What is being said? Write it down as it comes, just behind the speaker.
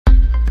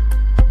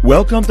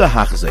Welcome to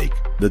Hachzik,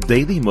 the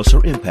Daily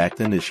Musar Impact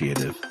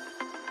Initiative.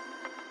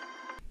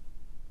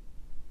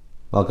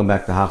 Welcome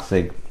back to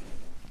Hachzik.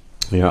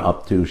 We are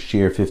up to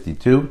Shir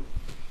 52,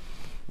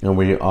 and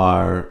we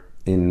are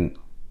in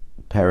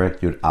Perek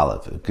Yud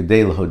Aleph.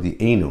 Kedei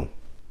l'hodi'enu.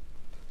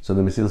 So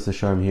the Mesilas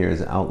Yesharim here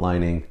is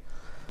outlining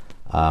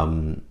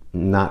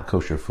not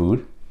kosher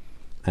food,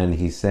 and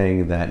he's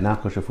saying that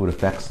not kosher food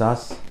affects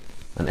us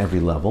on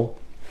every level: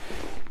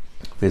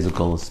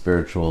 physical,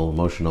 spiritual,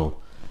 emotional.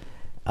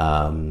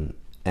 And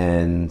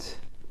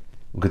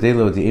not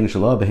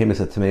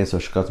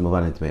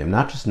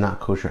just not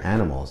kosher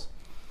animals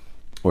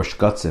or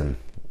shkatzim,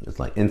 it's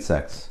like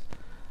insects,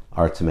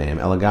 are tameim.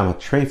 Elagama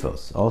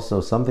trefos,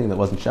 also something that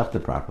wasn't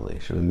shechted properly,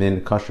 should have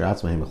been kosher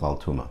atzmaim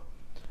b'chlal tuma.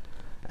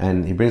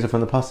 And he brings it from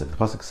the pasuk. The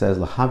pasuk says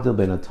lahavdil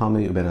ben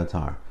atami uben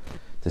atar,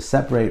 to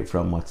separate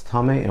from what's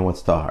tamei and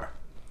what's tahar.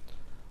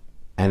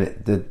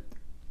 And the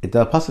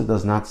pasuk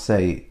does not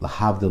say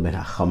lahavdil ben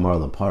hachamar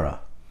lepara,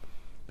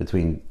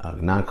 between a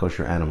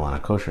non-kosher animal and a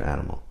kosher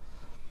animal.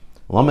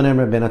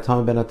 Ben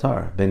atam ben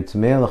atar, ben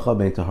tamei lecha,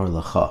 ben tahar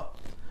lecha,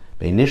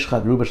 ben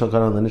nishchat ruba shel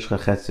kana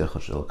lenishchat chetzia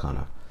shel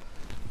kana.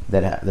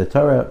 That the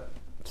Torah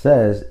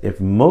says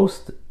if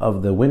most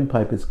of the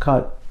windpipe is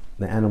cut,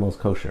 the animal is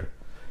kosher.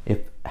 If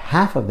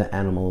half of the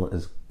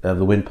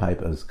the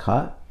windpipe is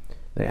cut,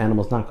 the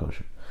animal is not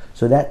kosher.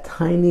 So that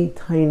tiny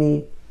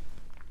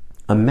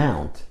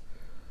amount,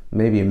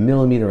 maybe a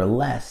millimeter or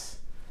less,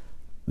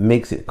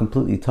 makes it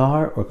completely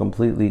tar or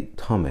completely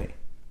tamei.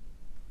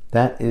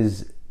 That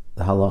is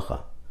the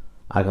halacha.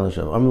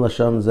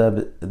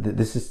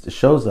 This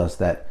shows us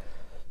that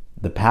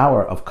the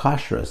power of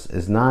kashrus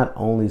is not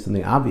only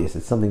something obvious;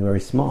 it's something very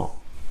small.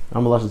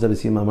 The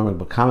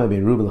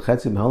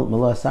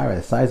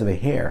size of a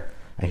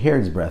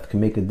hair's breadth, can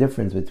make a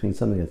difference between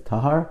something that's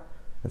tahar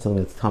and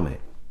something that's tamei.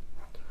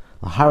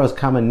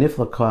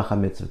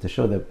 To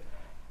show that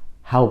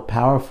how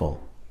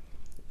powerful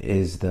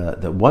is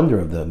the wonder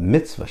of the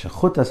mitzvah.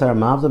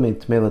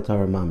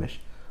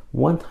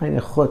 One tiny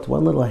chut,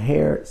 one little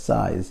hair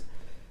size,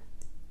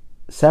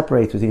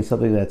 separates between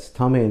something that's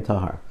tamei and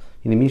tahar.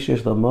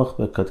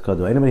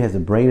 Anybody has a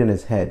brain in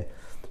his head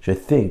should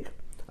think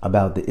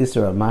about the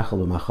isra of machal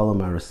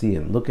v'machalam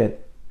arasiyim. Look at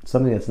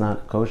something that's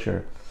not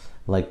kosher,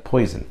 like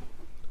poison,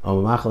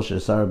 or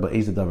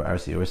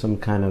some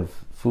kind of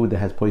food that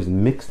has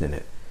poison mixed in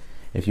it.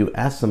 If you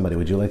ask somebody,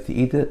 would you like to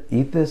eat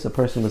this? A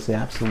person would say,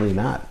 absolutely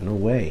not. No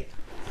way.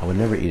 I would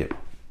never eat it.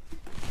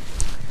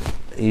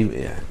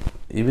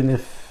 Even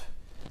if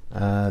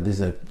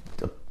there's a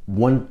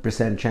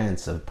 1%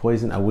 chance of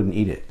poison, I wouldn't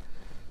eat it.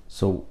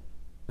 So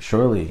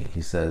surely,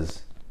 he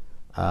says,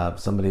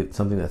 something that's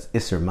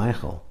Isser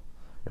Meichel,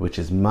 which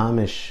is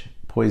mamish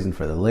poison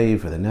for the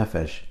leiv, for the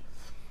nefesh,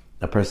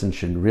 a person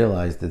should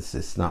realize that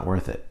it's not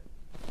worth it.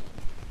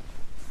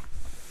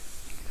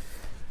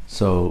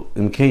 So,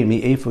 if a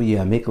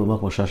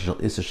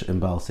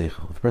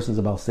person's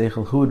a Baal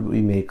Seichel, who would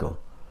be Mekel?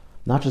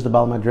 Not just a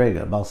Baal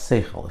Madrega, a Baal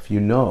Seichel.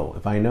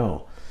 If I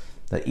know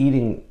that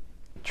eating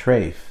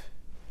treif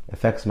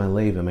affects my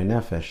leiv and my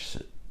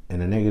nefesh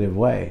in a negative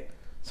way,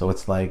 so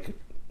it's like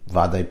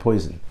vadai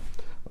poison.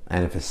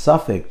 And if it's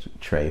suffix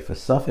treif, a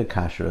suffix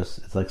kashrus,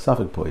 it's like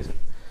suffix poison.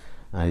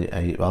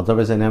 It's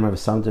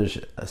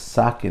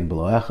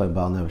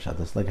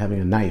like having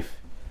a knife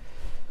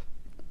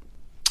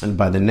and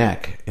by the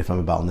neck, if I'm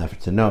a Baal Nefesh,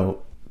 to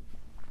know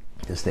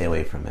to stay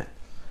away from it.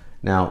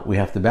 Now, we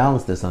have to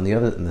balance this on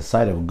the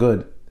side of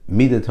good,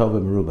 Midah Tova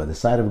Meruba. The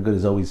side of good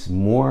is always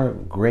more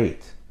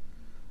great,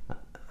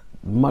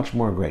 much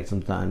more great,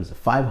 sometimes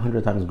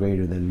 500 times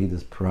greater than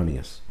Midas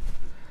Peronius,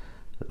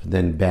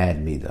 than bad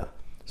Midah.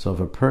 So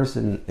if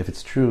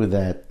it's true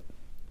that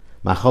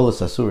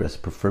Macholos Asuras,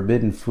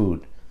 forbidden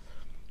food,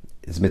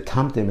 is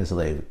Metamtem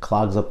Esalev,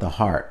 clogs up the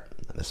heart,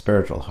 the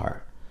spiritual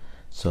heart.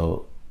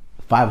 So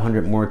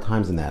 500 more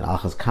times than that.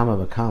 Achas kama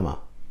v'kama.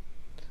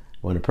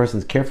 When a person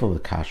is careful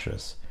with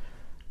kashrus,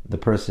 the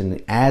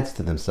person adds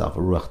to themselves a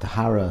ruach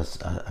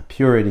taharas, a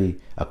purity,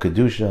 a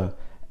kedusha,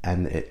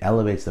 and it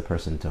elevates the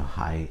person to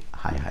high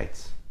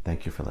heights.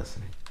 Thank you for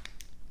listening.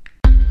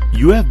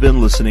 You have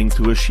been listening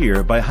to a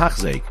shir by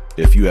Hachzik.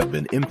 If you have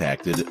been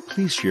impacted,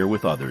 please share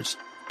with others.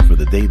 For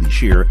the daily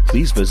shir,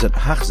 please visit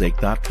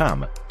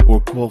hachzik.com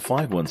or call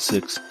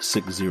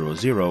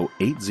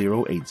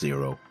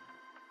 516-600-8080.